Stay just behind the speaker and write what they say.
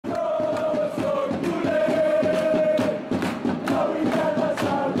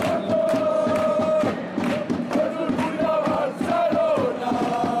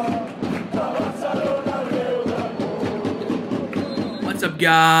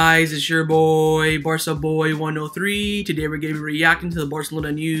guys, it's your boy Barca Boy 103. Today we're going to be reacting to the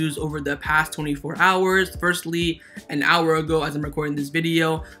Barcelona news over the past 24 hours. Firstly, an hour ago as I'm recording this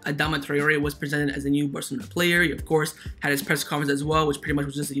video, Adama Traore was presented as a new Barcelona player. He of course had his press conference as well, which pretty much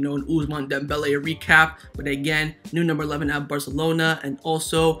was just an Ousmane Dembele recap. But again, new number 11 at Barcelona, and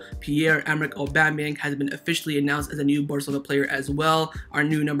also Pierre-Emerick Aubameyang has been officially announced as a new Barcelona player as well, our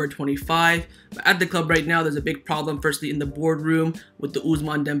new number 25. But at the club right now, there's a big problem firstly in the boardroom with the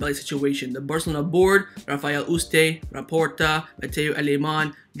Ousmane Dembele situation. The Barcelona board, Rafael Uste, Laporta, Mateu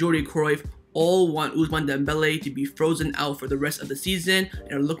Alemán, Jordi Cruyff, all want Ousmane Dembele to be frozen out for the rest of the season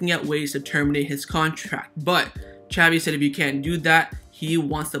and are looking at ways to terminate his contract. But Xavi said if you can't do that, he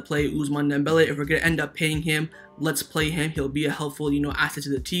wants to play Ousmane Dembele. If we're going to end up paying him, let's play him. He'll be a helpful, asset to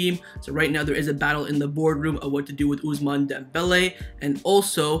the team. So right now there is a battle in the boardroom of what to do with Ousmane Dembele. And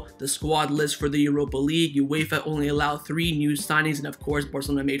also the squad list for the Europa League. UEFA only allow 3 new signings, and of course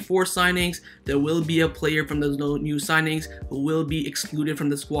Barcelona made 4 signings. There will be a player from those new signings who will be excluded from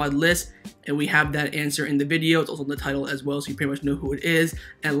the squad list, and we have that answer in the video. It's also in the title as well, so you pretty much know who it is.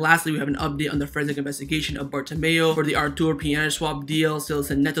 And lastly, we have an update on the forensic investigation of Bartomeu for the Arthur-Pjanic swap deal,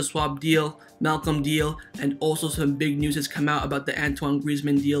 Cillessen-Neto swap deal, Malcom deal, and also some big news has come out about the Antoine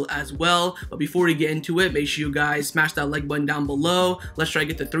Griezmann deal as well. But before we get into it, make sure you guys smash that like button down below. Let's try to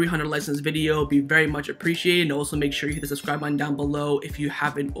get to 300 likes in this video. Be very much appreciated. And also make sure you hit the subscribe button down below if you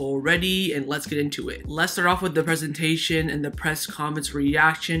haven't already. And let's get into it. Let's start off with the presentation and the press conference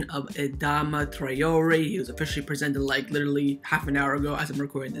reaction of Adama Traore. He was officially presented like literally half an hour ago as I'm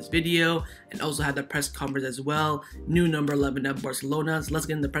recording this video, and also had the press conference as well. New number 11 at Barcelona. So let's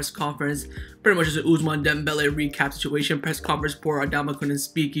get in the press conference. Pretty much just an Ousmane Dembele recap situation. Press conference, poor Adama couldn't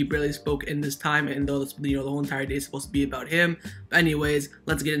speak. He barely spoke in this time, and though the whole entire day is supposed to be about him. But anyways,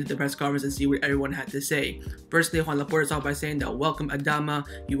 let's get into the press conference and see what everyone had to say. Firstly, Juan Laporta started by saying that welcome Adama,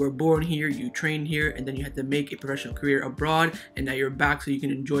 you were born here, you trained here, and then you had to make a professional career abroad, and now you're back so you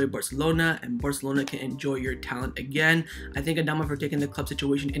can enjoy Barcelona, and Barcelona can enjoy your talent again. I think Adama for taking the club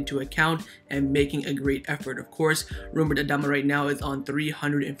situation into account and making a great effort. Of course, rumored Adama right now is on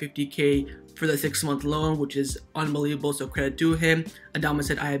 350k for the 6-month loan, which is unbelievable, so credit to him. Adama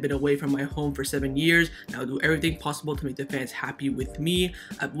said, I have been away from my home for 7 years. Now I'll do everything possible to make the fans happy with me.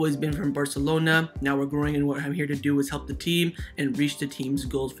 I've always been from Barcelona. Now we're growing, and what I'm here to do is help the team and reach the team's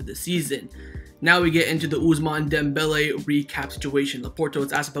goals for the season. Now we get into the Ousmane Dembele recap situation. Laporta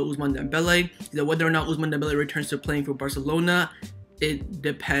was asked about Ousmane Dembele. He said whether or not Ousmane Dembele returns to playing for Barcelona, it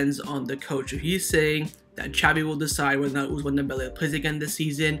depends on the coach. So he's saying that Xavi will decide whether or not Ousmane Dembele plays again this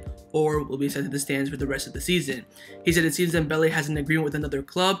season or will be sent to the stands for the rest of the season. He said it seems Dembele has an agreement with another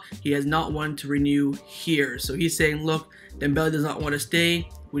club. He has not wanted to renew here. So he's saying, look, Dembele does not want to stay.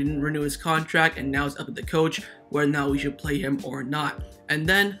 We didn't renew his contract, and now it's up to the coach whether or not we should play him or not. And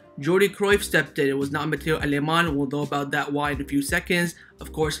then Jordi Cruyff stepped in. It was not Mateu Alemán. We'll know about that why in a few seconds.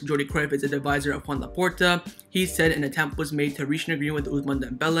 Of course, Jordi Cruyff is an advisor of Juan Laporta. He said an attempt was made to reach an agreement with Ousmane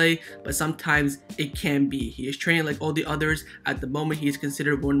Dembele, but sometimes it can be. He is training like all the others. At the moment, he is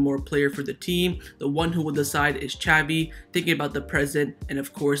considered one more player for the team. The one who will decide is Xavi, thinking about the present and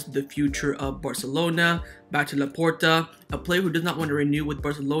of course the future of Barcelona. Back to Laporta, a player who does not want to renew with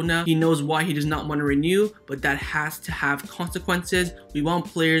Barcelona. He knows why he does not want to renew, but that has to have consequences. We want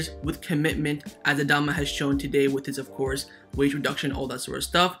players with commitment, as Adama has shown today with his, of course, wage reduction, all that sort of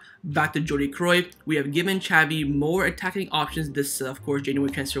stuff. Back to Jordi Cruyff, we have given Xavi more attacking options this, of course,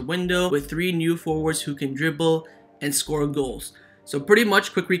 January transfer window with 3 new forwards who can dribble and score goals. So pretty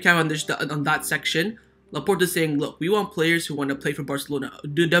much quick recap on that section. Laporta is saying, look, we want players who want to play for Barcelona.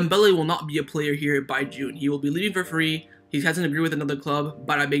 Dembele will not be a player here by June. He will be leaving for free. He hasn't agreed with another club.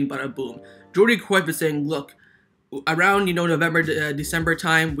 Bada bing, bada boom. Jordi Cruyff is saying, look, around November, December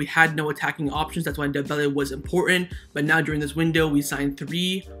time, we had no attacking options. That's why Dembele was important. But now during this window, we signed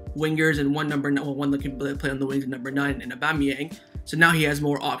 3 wingers and one that can play on the wings, and number 9 and Aubameyang. So now he has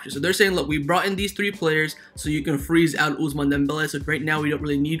more options. So they're saying, look, we brought in these 3 players so you can freeze out Ousmane Dembele. So right now we don't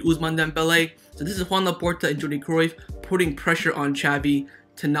really need Ousmane Dembele. So this is Juan Laporta and Jordi Cruyff putting pressure on Xavi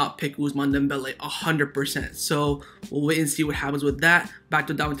to not pick Ousmane Dembele 100%. So we'll wait and see what happens with that. Back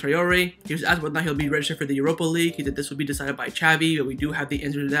to Adama Traore. He was asked whether or not he'll be registered for the Europa League. He said this will be decided by Xavi, but we do have the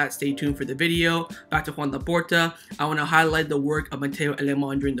answer to that. Stay tuned for the video. Back to Juan Laporta. I want to highlight the work of Mateu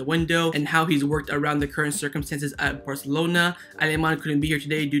Alemán during the window and how he's worked around the current circumstances at Barcelona. Alemán couldn't be here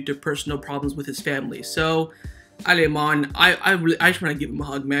today due to personal problems with his family. So Alemán, I just want to give him a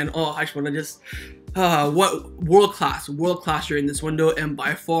hug, man. Oh, I just want to just what world class during this window, and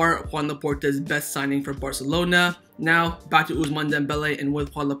by far Juan Laporta's best signing for Barcelona. Now, back to Ousmane Dembele and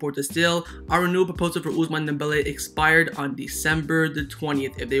with Juan Laporta still. Our renewal proposal for Ousmane Dembele expired on December the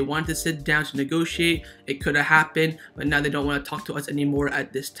 20th. If they wanted to sit down to negotiate, it could have happened, but now they don't want to talk to us anymore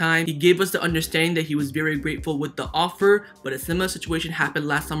at this time. He gave us the understanding that he was very grateful with the offer, but a similar situation happened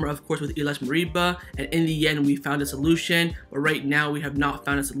last summer, of course, with Ilaix Moriba, and in the end, we found a solution, but right now, we have not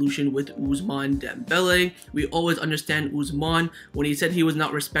found a solution with Ousmane Dembele. We always understand Ousmane. When he said he was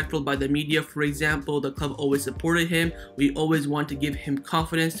not respectful by the media, for example, the club always supported him. We always want to give him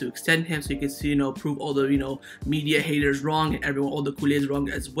confidence to extend him so he can see, prove all the, media haters wrong and everyone, all the culés wrong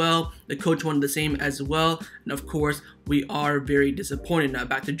as well. The coach wanted the same as well. And of course, we are very disappointed. Now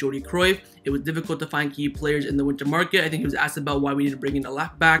back to Jordi Cruyff. It was difficult to find key players in the winter market. I think he was asked about why we need to bring in a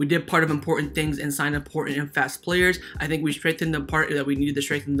left back. We did part of important things and sign important and fast players. I think we strengthened the part that we needed to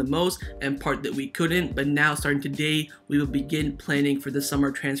strengthen the most and part that we couldn't. But now, starting today, we will begin planning for the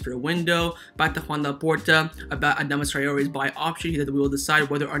summer transfer window. Back to Juan Laporta about Adama Traore's buy option. He said that we will decide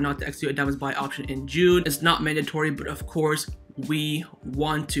whether or not to execute Adama's buy option in June. It's not mandatory, but of course, we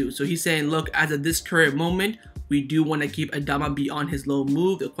want to. So he's saying, look, as of this current moment, we do want to keep Adama beyond his low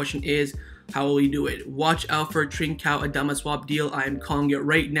move. The question is, how will we do it? Watch out for Trincao Adama swap deal. I am calling it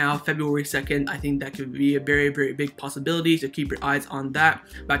right now, February 2nd. I think that could be a very, very big possibility, so keep your eyes on that.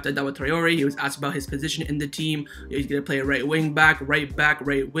 Back to Adama Traore, he was asked about his position in the team. He's going to play a right wing back,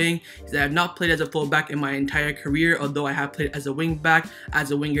 right wing. He said, I have not played as a fullback in my entire career, although I have played as a wing back.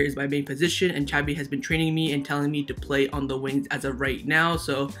 As a winger is my main position, and Xavi has been training me and telling me to play on the wings as of right now,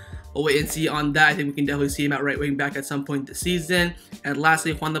 so we'll wait and see on that. I think we can definitely see him at right wing back at some point this season. And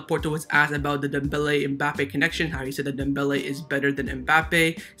lastly, Juan Laporta was asked about the Dembele-Mbappe connection, how he said that Dembele is better than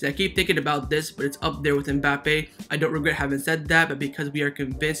Mbappe. He said, I keep thinking about this, but it's up there with Mbappe. I don't regret having said that, but because we are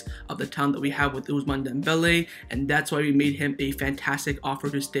convinced of the talent that we have with Ousmane Dembele, and that's why we made him a fantastic offer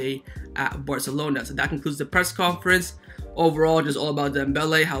to stay at Barcelona. So that concludes the press conference. Overall, just all about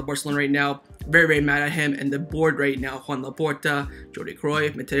Dembele, how Barcelona right now, very, very mad at him, and the board right now, Juan Laporta, Jordi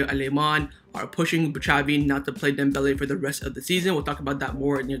Cruyff, Mateo Alemán, are pushing Xavi not to play Dembele for the rest of the season. We'll talk about that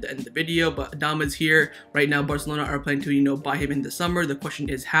more near the end of the video, but Adama's here. Right now, Barcelona are planning to, buy him in the summer. The question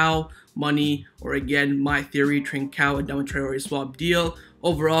is how, money, or again, my theory, Trincao Adama Traore swap deal.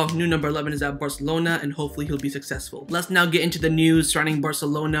 Overall, new number 11 is at Barcelona, and hopefully he'll be successful. Let's now get into the news surrounding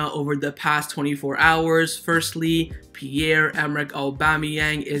Barcelona over the past 24 hours. Firstly, Pierre-Emerick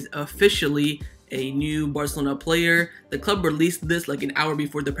Aubameyang is officially a new Barcelona player. The club released this like an hour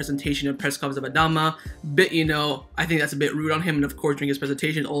before the presentation and press conference of Adama. But, I think that's a bit rude on him. And of course, during his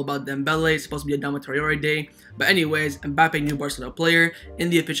presentation, all about Dembele. It's supposed to be Adama Traore day. But anyways, Mbappe, new Barcelona player. In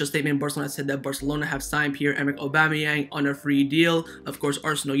the official statement, Barcelona said that Barcelona have signed Pierre-Emerick Aubameyang on a free deal. Of course,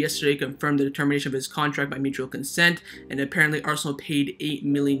 Arsenal yesterday confirmed the termination of his contract by mutual consent. And apparently, Arsenal paid 8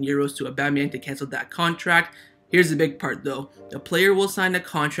 million euros to Aubameyang to cancel that contract. Here's the big part though. The player will sign a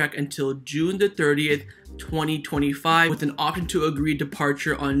contract until June the 30th, 2025 with an option to agree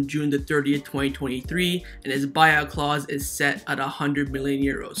departure on June the 30th, 2023, and his buyout clause is set at 100 million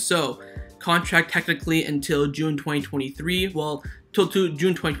euros. So, contract technically until June 2023. Well, till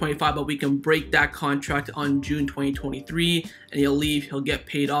June 2025, but we can break that contract on June 2023 and he'll leave, he'll get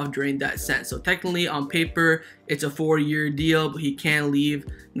paid off during that sense. So technically on paper, it's a 4-year deal, but he can leave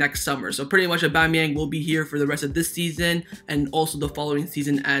next summer. So pretty much Aubameyang will be here for the rest of this season and also the following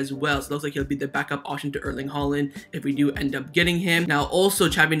season as well. So it looks like he'll be the backup option to Erling Haaland if we do end up getting him. Now also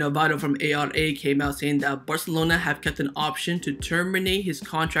Xavi Navarro from ARA came out saying that Barcelona have kept an option to terminate his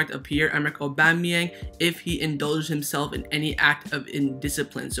contract of Pierre-Emerick Aubameyang if he indulges himself in any act of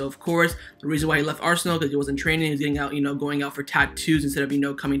indiscipline. So of course, the reason why he left Arsenal because he wasn't training, he was getting out, going out for tattoos instead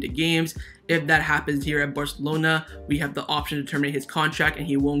of, coming to games. If that happens here at Barcelona, we have the option to terminate his contract and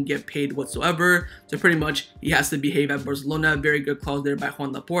he won't get paid whatsoever. So pretty much he has to behave at Barcelona. Very good clause there by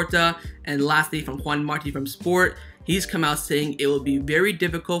Juan Laporta. And lastly, from Juan Martí from Sport, he's come out saying it will be very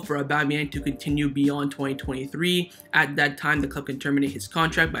difficult for Aubameyang to continue beyond 2023. At that time, the club can terminate his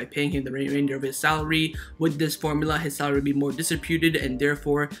contract by paying him the remainder of his salary. With this formula, his salary will be more distributed and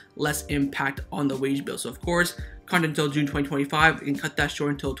therefore less impact on the wage bill. So of course, contract until June 2025, we can cut that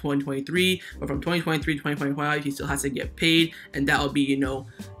short until 2023, but from 2023 to 2025, he still has to get paid, and that will be,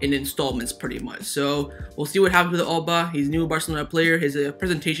 in installments pretty much. So we'll see what happens with Alba. He's a new Barcelona player. His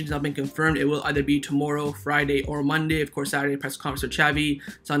presentation has not been confirmed. It will either be tomorrow, Friday, or Monday. Of course, Saturday press conference with Xavi.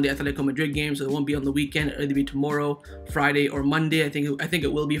 It's on the Atletico Madrid game, so it won't be on the weekend. It'll either be tomorrow, Friday, or Monday. I think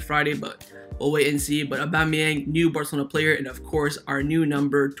it will be Friday, but We'll wait and see. But Aubameyang, new Barcelona player, and of course our new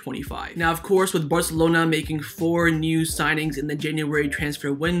number 25. Now, of course, with Barcelona making 4 new signings in the January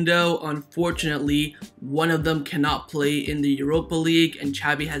transfer window, unfortunately, one of them cannot play in the Europa League, and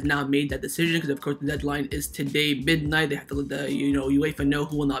Xavi has now made that decision because, of course, the deadline is today midnight. They have to let the UEFA know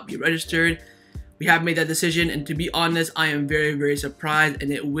who will not be registered. We have made that decision, and to be honest, I am very, very surprised,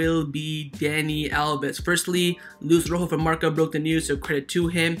 and it will be Dani Alves. Firstly, Luis Rojo from Marca broke the news, so credit to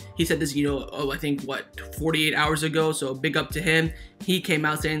him. He said this, I think, 48 hours ago, so big up to him. He came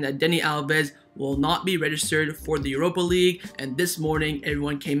out saying that Dani Alves will not be registered for the Europa League, and this morning,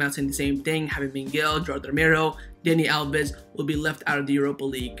 everyone came out saying the same thing. Javi Miguel, Arthur-Miralem, Dani Alves will be left out of the Europa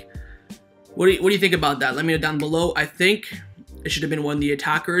League. What do you think about that? Let me know down below. I think it should have been one of the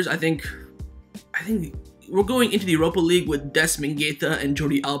attackers. I think we're going into the Europa League with Desmond Guetta and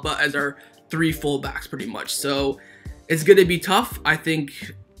Jordi Alba as our 3 fullbacks pretty much. So it's going to be tough. I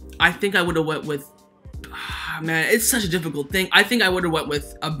think I would have went with, man, it's such a difficult thing. I think I would have went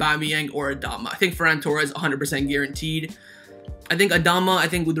with Aubameyang or Adama. I think Ferran Torres 100% guaranteed. I think Adama,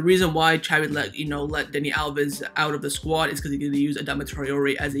 the reason why Xavi let Dani Alves out of the squad is because he's going to use Adama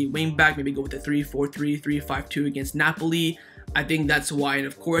Traore as a wingback, maybe go with a 3-4-3, 3-5-2 against Napoli. I think that's why, and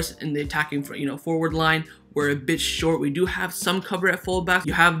of course, in the attacking forward line, we're a bit short. We do have some cover at fullback.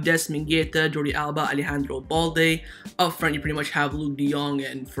 You have Desmond Guetta, Jordi Alba, Alejandro Balde. Up front, you pretty much have Luke de Jong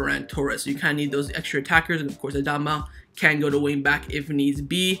and Ferran Torres. So you kind of need those extra attackers, and of course, Adama can go to wing back if needs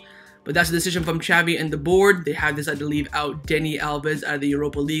be. But that's a decision from Xavi and the board. They have decided to leave out Dani Alves out of the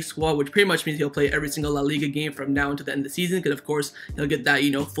Europa League squad, which pretty much means he'll play every single La Liga game from now until the end of the season, because of course he'll get that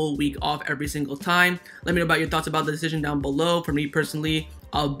full week off every single time. Let me know about your thoughts about the decision down below. For me personally,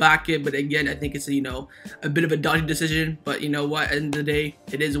 I'll back it, but again, I think it's a bit of a dodgy decision. But you know what? At the end of the day,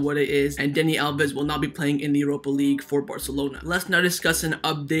 it is what it is, and Dani Alves will not be playing in the Europa League for Barcelona. Let's now discuss an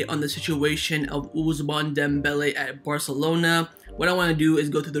update on the situation of Ousmane Dembele at Barcelona. What I want to do is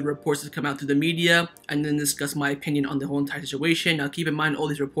go through the reports that come out to the media and then discuss my opinion on the whole entire situation. Now, keep in mind, all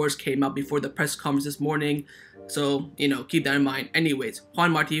these reports came out before the press conference this morning, so keep that in mind. Anyways,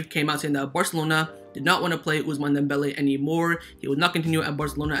 Juan Martí came out saying that Barcelona did not want to play Ousmane Dembele anymore. He will not continue at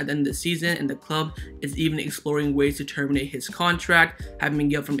Barcelona at the end of the season, and the club is even exploring ways to terminate his contract. Javi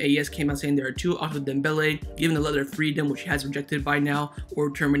Miguel from AES came out saying there are 2 options with Dembele: give him the letter of freedom, which he has rejected by now,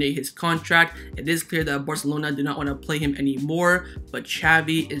 or terminate his contract. It is clear that Barcelona do not want to play him anymore, but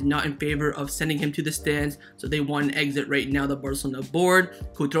Xavi is not in favor of sending him to the stands, so they want an exit right now, the Barcelona board.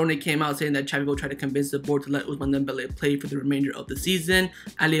 Cutrone came out saying that Xavi will try to convince the board to let Ousmane Dembele play for the remainder of the season.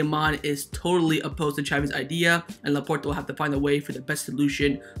 Alemañ is totally opposed to Xavi's idea, and Laporta will have to find a way for the best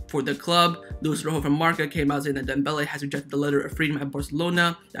solution for the club. Luis Rojo from Marca came out saying that Dembele has rejected the letter of freedom at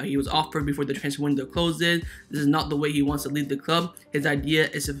Barcelona that he was offered before the transfer window closes. This is not the way he wants to leave the club. His idea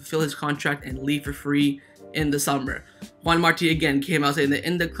is to fulfill his contract and leave for free in the summer. Juan Martí again came out saying that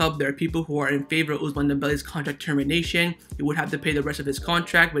in the club there are people who are in favor of Ousmane Dembele's contract termination. He would have to pay the rest of his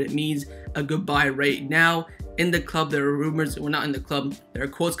contract, but it means a goodbye right now. In the club, there are rumors, well, not in the club, there are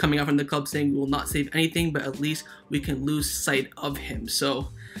quotes coming out from the club saying we will not save anything, but at least we can lose sight of him. So,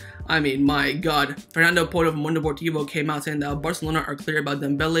 I mean, my God. Fernando Porto from Mundo Deportivo came out saying that Barcelona are clear about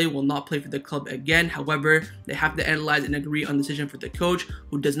Dembele will not play for the club again. However, they have to analyze and agree on the decision for the coach,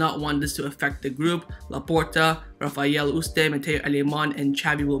 who does not want this to affect the group. Laporta, Rafael Uste, Mateo Alemañ, and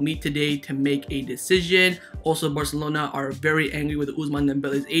Xavi will meet today to make a decision. Also, Barcelona are very angry with Ousmane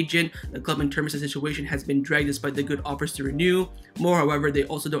Dembele's agent. The club, in terms of the situation, has been dragged despite the good offers to renew. More, however, they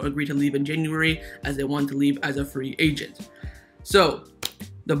also don't agree to leave in January, as they want to leave as a free agent. So,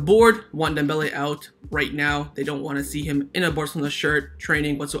 the board want Dembele out right now. They don't want to see him in a Barcelona shirt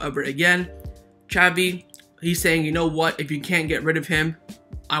training whatsoever again. Xavi, he's saying, you know what, if you can't get rid of him,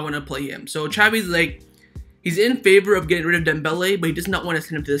 I want to play him. So Xavi's like, he's in favor of getting rid of Dembele, but he does not want to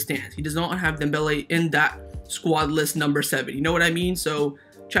send him to the stands. He does not want to have Dembele in that squad list number 7. You know what I mean? So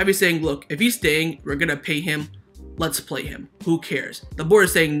Xavi's saying, look, if he's staying, we're going to pay him. Let's play him. Who cares? The board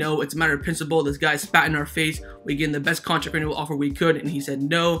is saying no. It's a matter of principle. This guy spat in our face. We gave him the best contract renewal offer we could, and he said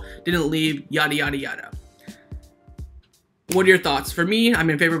no, didn't leave, yada, yada, yada. What are your thoughts? For me, I'm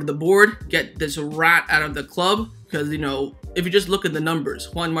in favor of the board. Get this rat out of the club, because, if you just look at the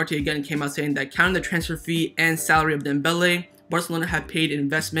numbers, Juan Martí again came out saying that counting the transfer fee and salary of Dembele, Barcelona have paid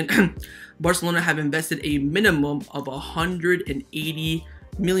investment. Barcelona have invested a minimum of 180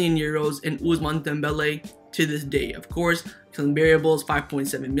 million euros in Ousmane Dembele to this day. Of course, some variables,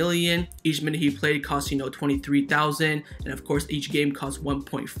 5.7 million. Each minute he played cost 23,000, and of course each game cost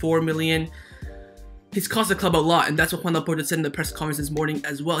 1.4 million. he's cost the club a lot, and that's what Juan Laporta said in the press conference this morning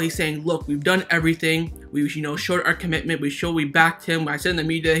as well. He's saying, look, we've done everything. We, showed our commitment. We backed him. I said in the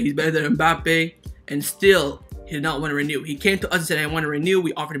media he's better than Mbappe, and still he did not want to renew. He came to us and said, I want to renew.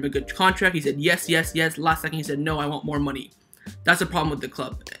 We offered him a good contract. He said, yes, yes, yes. Last second, he said, no, I want more money. That's the problem with the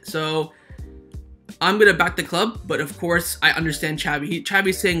club. So I'm going to back the club, but of course, I understand Xavi.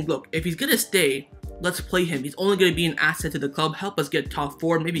 Xavi's saying, look, if he's going to stay, let's play him. He's only going to be an asset to the club, help us get top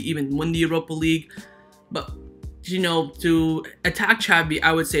 4, maybe even win the Europa League. But, to attack Xavi,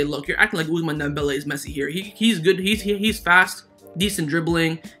 I would say, look, you're acting like Ousmane Dembele is Messi here. He's good. He's fast, decent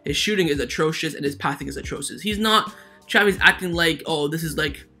dribbling. His shooting is atrocious, and his passing is atrocious. He's not. Xavi's acting like, oh, this is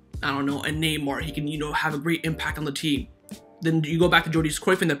like, I don't know, a Neymar. He can, have a great impact on the team. Then you go back to Jordi's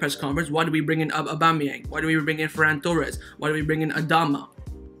Cruyff in the press conference. Why do we bring in Aubameyang? Why do we bring in Ferran Torres? Why do we bring in Adama?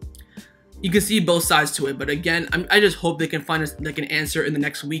 You can see both sides to it, but again, I just hope they can find an answer in the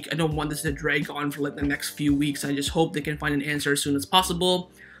next week. I don't want this to drag on for the next few weeks. I just hope they can find an answer as soon as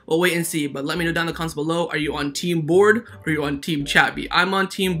possible. We'll wait and see, but let me know down in the comments below. Are you on Team Board or are you on Team Xavi? I'm on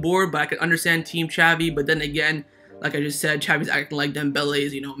Team Board, but I can understand Team Xavi. But then again, like I just said, Xavi's acting like Dembele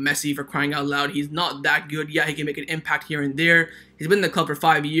is, Messi, for crying out loud. He's not that good. Yeah, he can make an impact here and there. He's been in the club for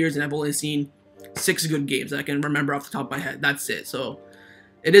 5 years, and I've only seen 6 good games that I can remember off the top of my head. That's it. So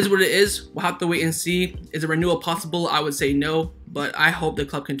it is what it is. We'll have to wait and see. Is a renewal possible? I would say no, but I hope the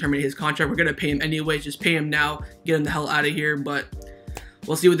club can terminate his contract. We're going to pay him anyways. Just pay him now. Get him the hell out of here, but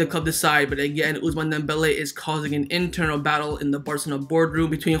we'll see what the club decide. But again, Ousmane Dembele is causing an internal battle in the Barcelona boardroom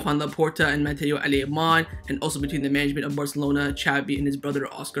between Juan Laporta and Mateo Alemán, and also between the management of Barcelona, Xavi, and his brother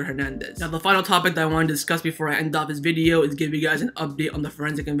Oscar Hernandez. Now, the final topic that I want to discuss before I end off this video is give you guys an update on the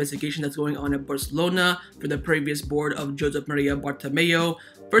forensic investigation that's going on at Barcelona for the previous board of Josep Maria Bartomeu.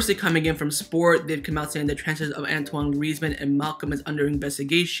 Firstly, coming in from Sport, they've come out saying the transfers of Antoine Griezmann and Malcom is under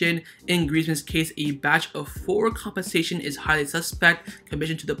investigation. In Griezmann's case, a batch of 4 compensation is highly suspect,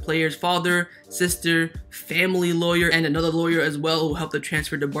 commissioned to the player's father, sister, family lawyer, and another lawyer as well who helped the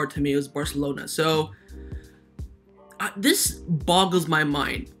transfer to Bartomeu's Barcelona. So, this boggles my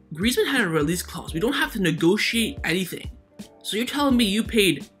mind. Griezmann had a release clause. We don't have to negotiate anything. So you're telling me you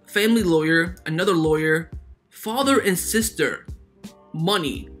paid family lawyer, another lawyer, father and sister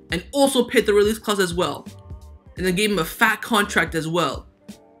money, and also paid the release clause as well, and then gave him a fat contract as well.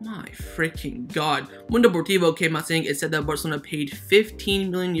 My freaking god. Mundo Deportivo came out saying it said that Barcelona paid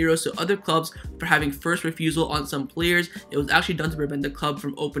 15 million euros to other clubs for having first refusal on some players. It was actually done to prevent the club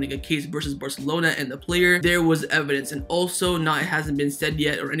from opening a case versus Barcelona and the player. There was evidence, and also, it hasn't been said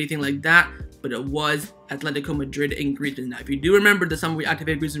yet or anything like that, but it was Atletico Madrid and Griezmann. Now, if you do remember the summer we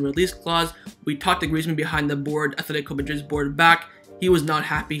activated Griezmann's release clause, we talked to Griezmann behind the board, Atletico Madrid's board back. He was not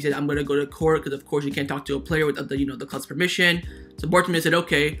happy. He said, I'm going to go to court because, of course, you can't talk to a player without the, the club's permission. So Bartomeu said,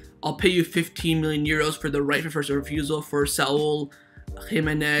 okay, I'll pay you 15 million euros for the right for first refusal for Saul,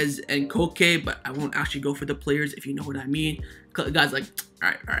 Jimenez, and Koke, but I won't actually go for the players, if you know what I mean. The guy's like,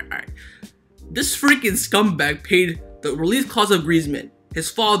 all right. This freaking scumbag paid the release clause of Griezmann, his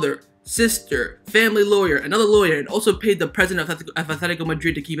father, sister, family lawyer, another lawyer, and also paid the president of Atletico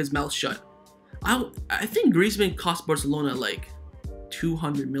Madrid to keep his mouth shut. I think Griezmann cost Barcelona like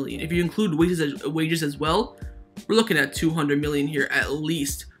 200 million. If you include wages as well, we're looking at 200 million here at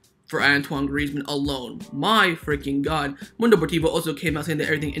least for Antoine Griezmann alone. My freaking god. Mundo Deportivo also came out saying that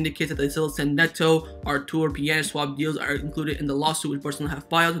everything indicates that the Cillessen-Neto, Arthur-Pjanic swap deals are included in the lawsuit which Barcelona have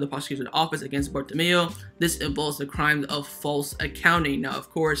filed to the prosecutor's office against Bartomeu. This involves the crimes of false accounting. Now, of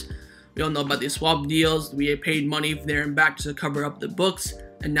course, we all know about these swap deals. We paid money there and back just to cover up the books,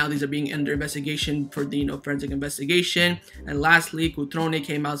 and now these are being under investigation for the forensic investigation. And lastly, Cutrone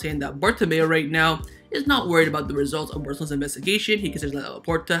came out saying that Bartomeu right now is not worried about the results of Barcelona's investigation. He considers that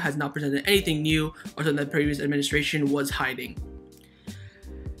Laporta has not presented anything new or something that the previous administration was hiding.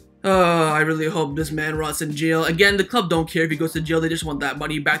 I really hope this man rots in jail. Again, the club don't care if he goes to jail. They just want that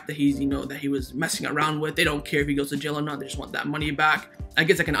money back that he's, that he was messing around with. They don't care if he goes to jail or not. They just want that money back. I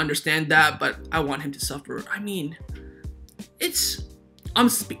guess I can understand that, but I want him to suffer. I mean, I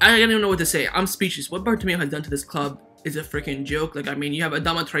don't even know what to say. I'm speechless. What Bartomeu has done to this club is a freaking joke. Like, I mean, you have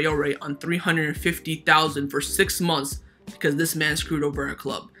Adama Traore on 350,000 for 6 months because this man screwed over our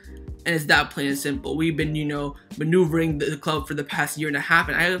club. And it's that plain and simple. We've been, maneuvering the club for the past year and a half,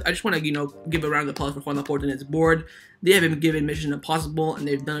 and I just want to, give a round of applause for Juan Laporta and his board. They have been given Mission Impossible, and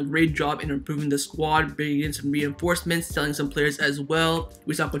they've done a great job in improving the squad, bringing in some reinforcements, selling some players as well.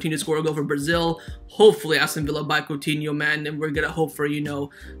 We saw Coutinho score a goal for Brazil. Hopefully, Aston Villa buy Coutinho, man, and we're gonna hope for,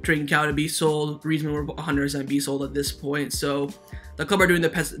 Trincao to be sold. Griezmann will 100% be sold at this point. So the club are doing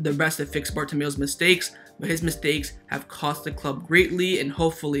the best to fix Bartomeu's mistakes, but his mistakes have cost the club greatly, and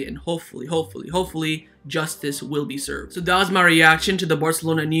hopefully justice will be served. So that was my reaction to the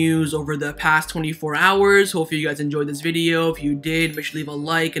Barcelona news over the past 24 hours. Hopefully you guys enjoyed this video. If you did, make sure to leave a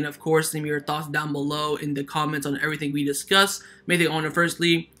like, and of course leave me your thoughts down below in the comments on everything we discuss. Main thing on it,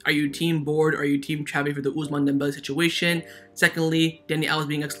 firstly, are you team bored? Are you team Xavi for the Ousmane Dembele situation? Secondly, Dani Alves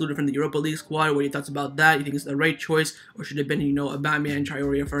being excluded from the Europa League squad. What are your thoughts about that? You think it's the right choice, or should it have been, you know, Aubameyang and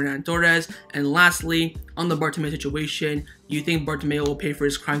Traore or Torres? And lastly, on the Bartomeu situation, do you think Bartomeu will pay for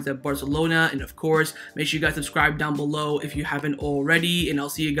his crimes at Barcelona? And of course, make sure you guys subscribe down below if you haven't already, and I'll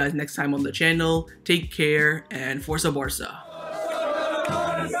see you guys next time on the channel. Take care, and Forza Barca.